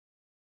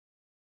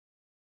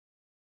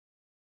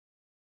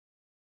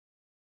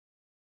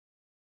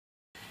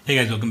Hey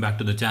guys, welcome back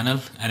to the channel,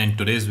 and in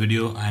today's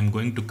video I'm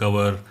going to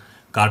cover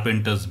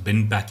Karpenter's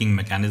bin packing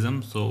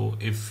mechanism. So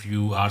if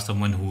you are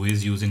someone who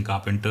is using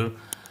Karpenter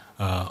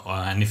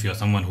and if you're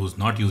someone who's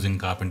not using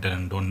Karpenter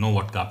and don't know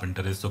what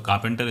Karpenter is, so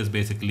Karpenter is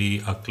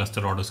basically a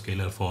cluster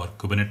autoscaler for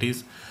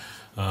Kubernetes.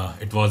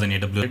 It was an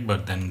AWS,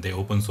 but then they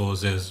open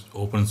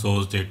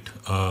sourced it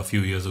a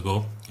few years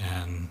ago,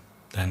 and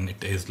then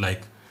it is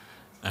like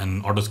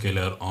an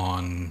autoscaler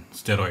on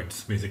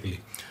steroids basically.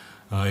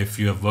 If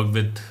you have worked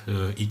with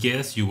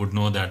EKS, you would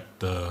know that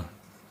the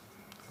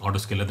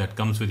autoscaler that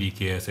comes with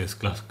EKS is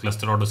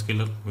cluster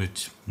autoscaler,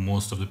 which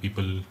most of the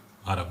people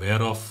are aware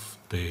of.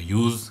 They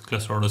use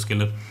cluster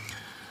autoscaler,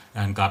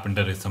 and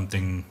Karpenter is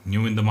something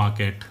new in the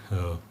market.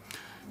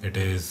 It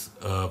is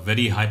a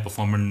very high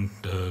performant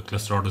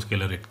cluster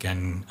autoscaler. It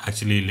can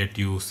actually let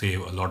you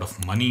save a lot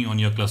of money on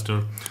your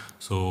cluster.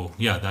 So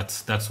yeah,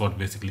 that's what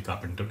basically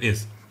Karpenter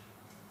is.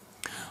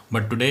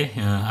 But today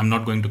I'm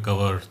not going to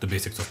cover the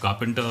basics of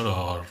Karpenter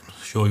or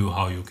show you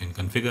how you can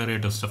configure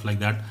it or stuff like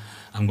that.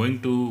 I'm going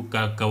to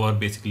cover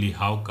basically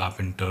how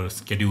Karpenter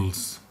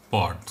schedules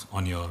pods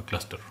on your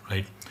cluster,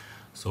 right?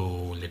 So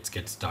let's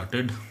get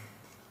started.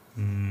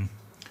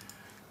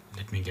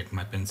 Let me get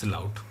my pencil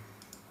out.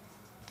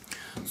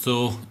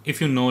 So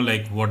if you know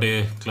like what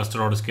a cluster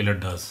autoscaler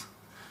does.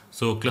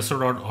 So cluster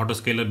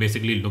autoscaler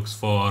basically looks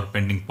for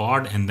pending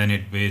pod, and then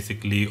it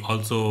basically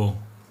also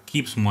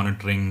keeps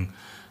monitoring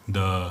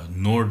the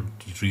node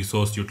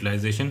resource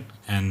utilization,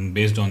 and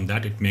based on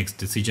that it makes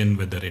decision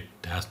whether it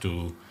has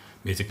to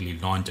basically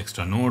launch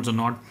extra nodes or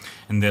not.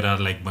 And there are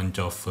like bunch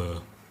of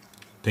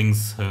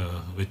things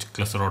which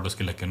cluster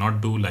autoscaler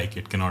cannot do, like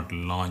it cannot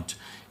launch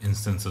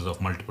instances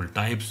of multiple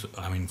types.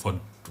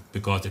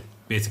 Because it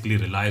basically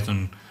relies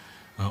on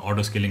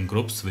autoscaling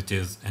groups, which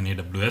is an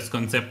AWS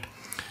concept.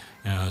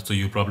 So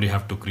you probably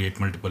have to create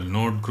multiple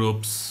node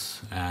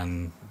groups,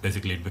 and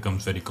basically it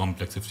becomes very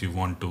complex if you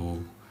want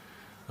to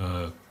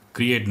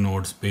create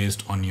nodes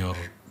based on your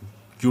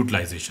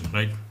utilization,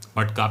 right?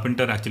 But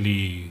Karpenter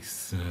actually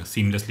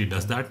seamlessly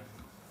does that.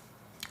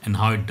 And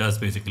how it does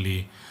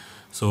basically,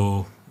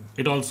 so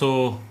it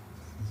also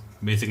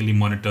basically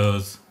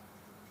monitors.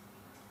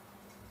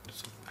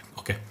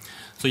 Okay,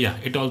 so yeah,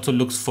 it also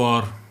looks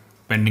for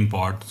pending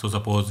pod. So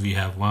suppose we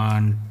have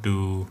 1,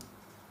 2,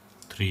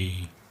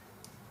 3,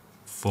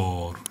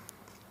 4,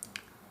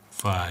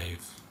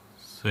 5,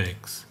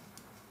 6,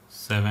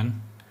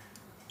 7,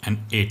 and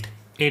 8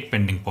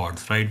 pending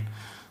pods, right?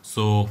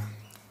 So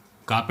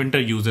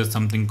Karpenter uses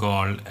something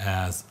called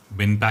as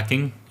bin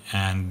packing,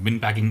 and bin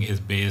packing is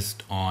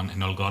based on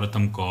an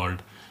algorithm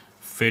called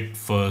fit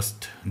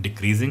first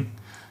decreasing.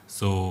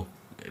 So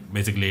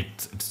basically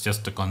it's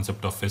just a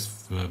concept of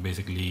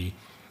basically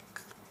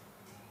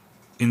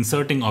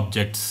inserting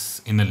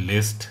objects in a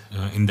list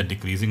in the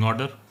decreasing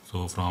order,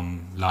 so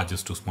from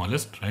largest to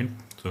smallest, right?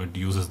 So it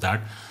uses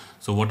that.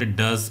 So what it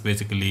does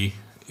basically,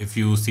 if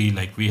you see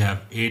like we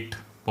have 8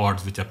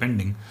 pods which are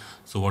pending.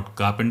 So what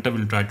Karpenter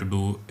will try to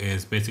do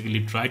is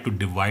basically try to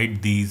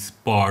divide these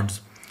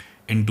pods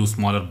into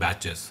smaller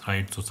batches,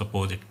 right? So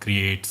suppose it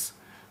creates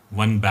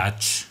one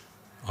batch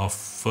of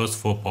first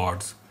 4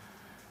 pods,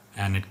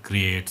 and it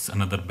creates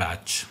another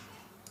batch,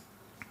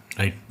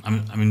 right?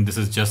 I mean this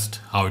is just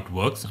how it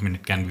works. I mean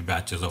it can be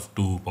batches of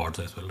 2 pods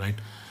as well, right?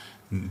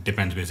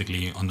 Depends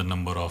basically on the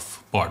number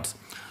of pods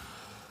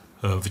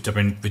which are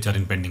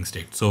in pending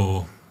state.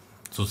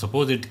 So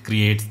suppose it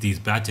creates these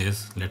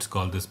batches. Let's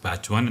call this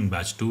batch 1 and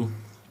batch 2.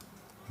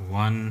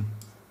 1,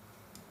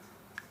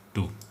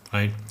 2,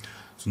 right?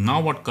 So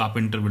now what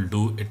Karpenter will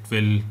do, it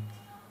will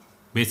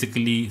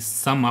basically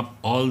sum up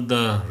all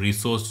the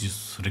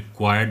resources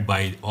required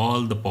by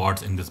all the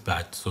pods in this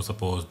batch. So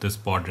suppose this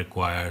pod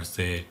requires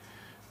say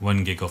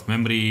 1 gig of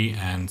memory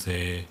and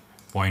say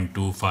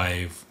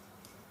 0.25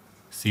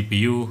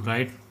 CPU,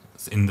 right?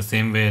 In the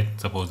same way,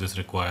 suppose this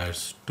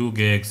requires 2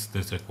 gigs,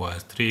 this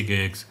requires 3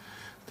 gigs,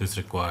 this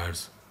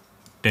requires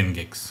 10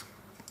 gigs.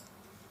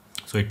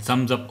 So it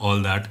sums up all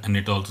that, and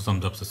it also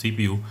sums up the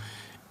CPU,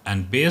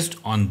 and based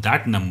on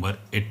that number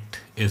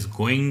it is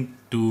going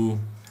to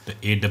the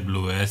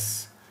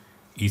AWS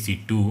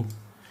EC2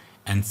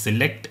 and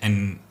select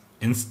an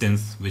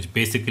instance which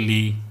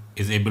basically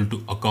is able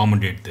to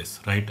accommodate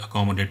this, right?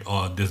 Accommodate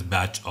all this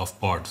batch of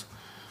pods.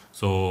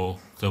 So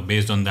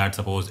based on that,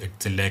 suppose it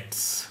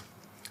selects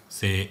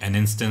say an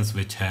instance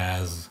which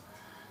has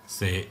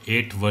say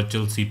 8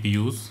 virtual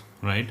CPUs,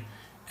 right,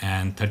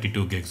 and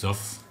 32 gigs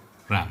of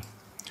RAM.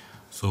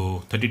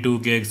 So 32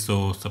 gigs,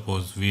 so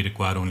suppose we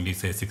require only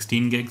say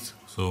 16 gigs.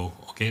 So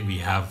okay, we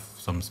have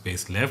some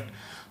space left.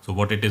 So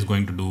what it is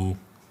going to do,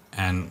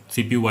 and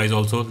CPU wise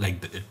also,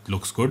 like it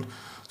looks good.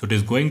 So it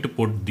is going to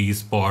put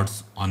these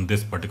pods on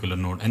this particular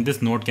node, and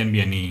this node can be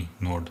any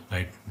node,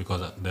 right?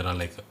 Because there are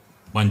like a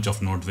bunch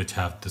of nodes which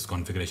have this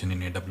configuration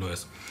in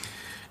AWS.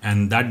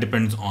 And that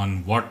depends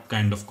on what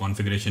kind of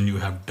configuration you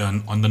have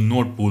done on the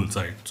node pool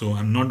side. So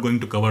I'm not going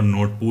to cover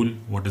node pool,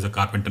 what is a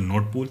Karpenter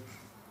node pool,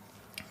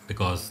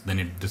 because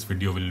then this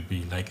video will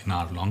be like an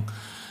hour long.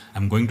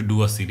 I'm going to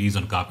do a series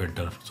on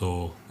Karpenter,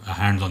 so a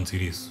hands-on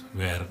series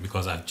where,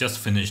 because I've just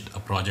finished a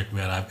project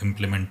where I've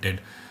implemented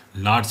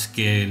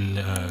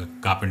large-scale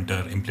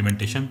Karpenter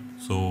implementation,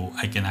 so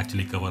I can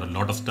actually cover a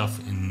lot of stuff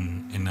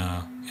in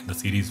the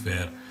series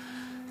where,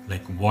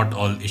 like, what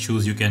all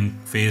issues you can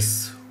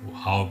face,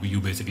 how you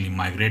basically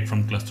migrate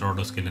from cluster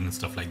autoscaler and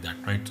stuff like that,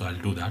 right? So I'll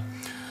do that.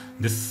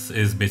 This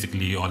is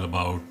basically all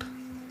about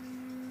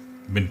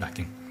bin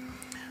packing.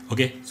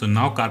 Okay, so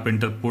now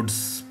Karpenter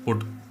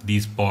put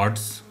these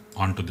pods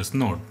onto this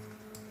node,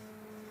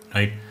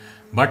 right?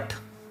 But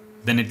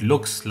then it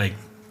looks like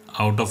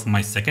out of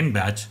my second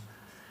batch,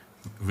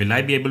 will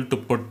I be able to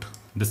put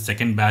the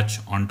second batch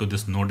onto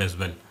this node as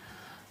well?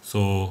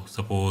 So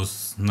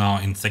suppose now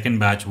in second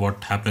batch,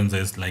 what happens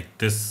is, like,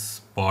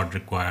 this pod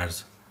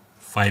requires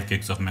 5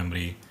 gigs of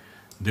memory,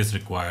 this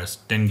requires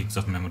 10 gigs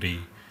of memory,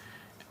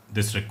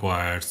 this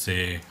requires,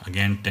 say,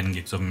 again 10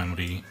 gigs of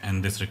memory,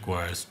 and this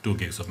requires 2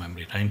 gigs of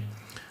memory, right?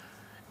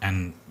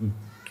 And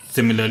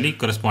similarly,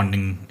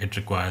 corresponding, it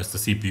requires the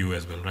CPU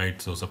as well,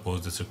 right? So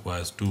suppose this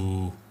requires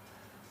 2,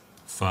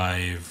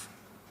 5,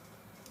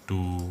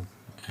 2,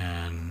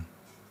 and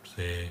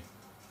say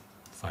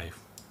 5,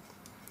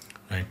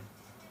 right?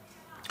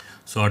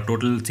 So our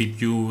total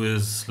CPU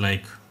is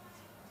like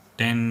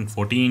 10,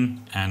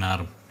 14, and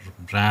our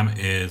RAM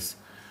is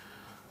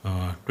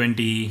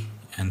 20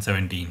 and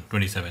 17,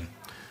 27.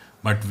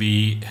 But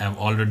we have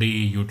already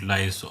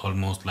utilized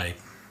almost like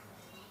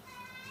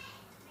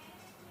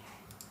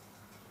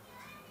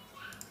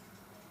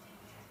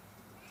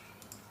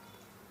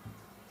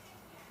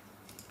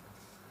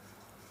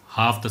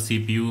half the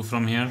CPU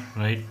from here,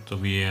 right? So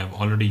we have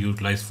already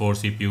utilized 4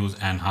 CPUs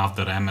and half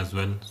the RAM as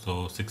well.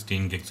 So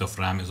 16 gigs of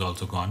RAM is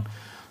also gone.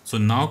 So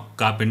now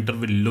Karpenter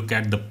will look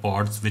at the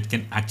pods which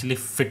can actually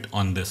fit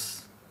on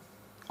this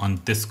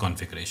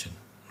configuration,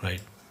 right?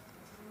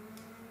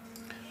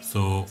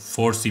 So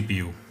 4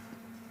 CPU.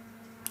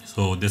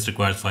 So this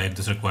requires 5,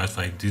 this requires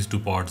 5. These 2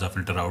 pods are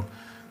filtered out,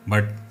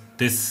 but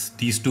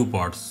these 2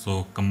 pods,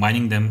 so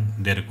combining them,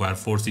 they require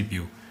 4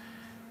 CPU,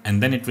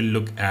 and then it will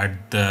look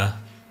at the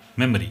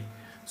memory.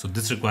 So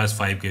this requires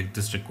 5 gigs,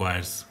 this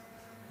requires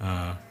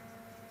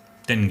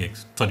 10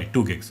 gigs, sorry,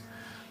 2 gigs.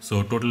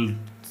 So total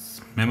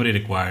memory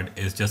required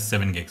is just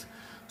 7 gigs.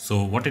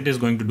 So what it is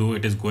going to do,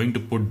 it is going to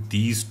put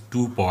these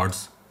 2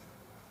 pods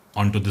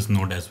onto this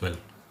node as well,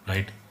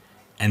 right?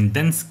 And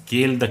then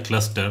scale the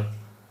cluster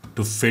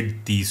to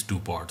fit these 2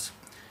 pods.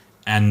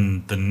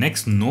 And the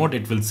next node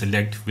it will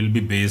select will be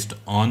based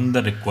on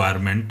the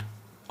requirement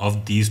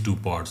of these 2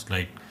 pods,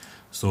 right?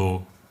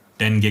 So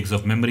 10 gigs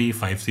of memory,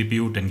 5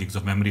 CPU, 10 gigs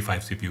of memory,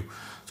 5 CPU.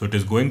 So it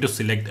is going to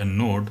select a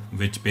node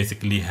which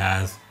basically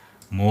has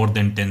more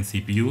than 10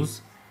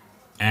 CPUs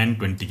and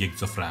 20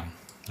 gigs of RAM,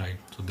 right?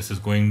 So this is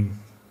going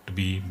to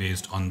be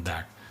based on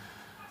that.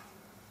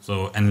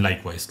 So, and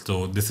likewise,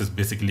 so this is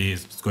basically,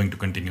 it's going to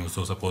continue.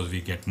 So suppose we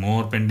get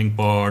more pending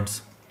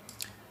pods,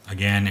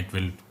 again, it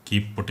will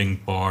keep putting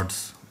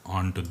pods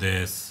onto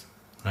this,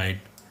 right?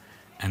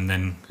 And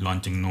then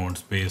launching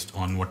nodes based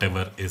on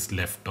whatever is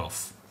left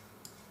off.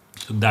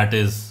 So that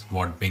is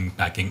what bin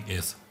packing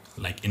is,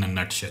 like, in a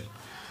nutshell.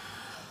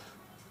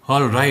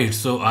 All right,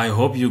 so I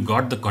hope you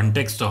got the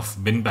context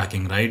of bin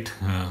packing, right?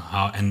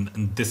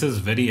 And this is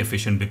very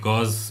efficient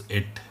because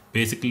it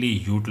basically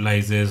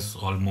utilizes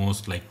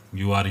almost like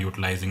you are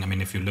utilizing. I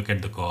mean, if you look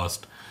at the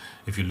cost,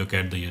 if you look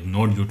at the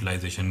node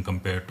utilization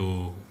compared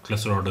to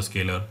cluster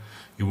autoscaler,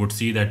 you would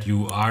see that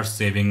you are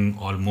saving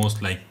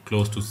almost like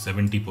close to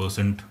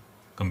 70%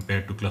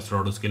 compared to cluster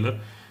autoscaler.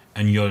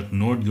 And your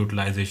node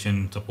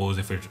utilization, suppose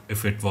if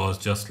it was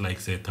just like,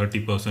 say,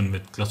 30%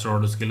 with cluster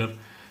autoscaler,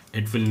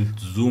 it will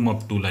zoom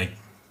up to like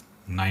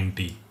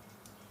 90,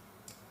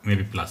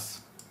 maybe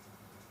plus.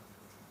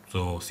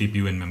 So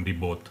CPU and memory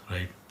both,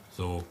 right?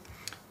 So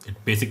it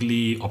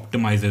basically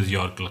optimizes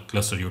your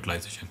cluster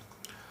utilization.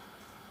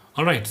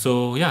 All right,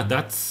 so yeah,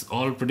 that's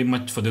all pretty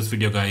much for this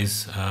video,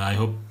 guys. I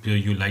hope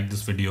you liked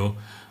this video.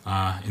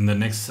 In the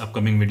next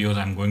upcoming videos,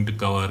 I'm going to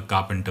cover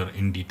Karpenter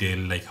in detail,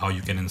 like how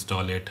you can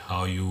install it,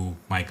 how you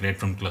migrate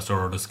from cluster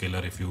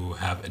autoscaler if you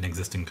have an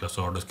existing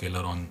cluster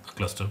autoscaler on a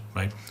cluster,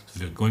 right?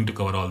 So we're going to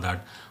cover all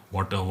that,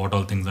 what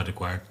all things are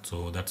required.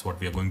 So that's what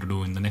we are going to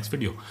do in the next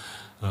video.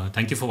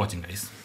 Thank you for watching, guys.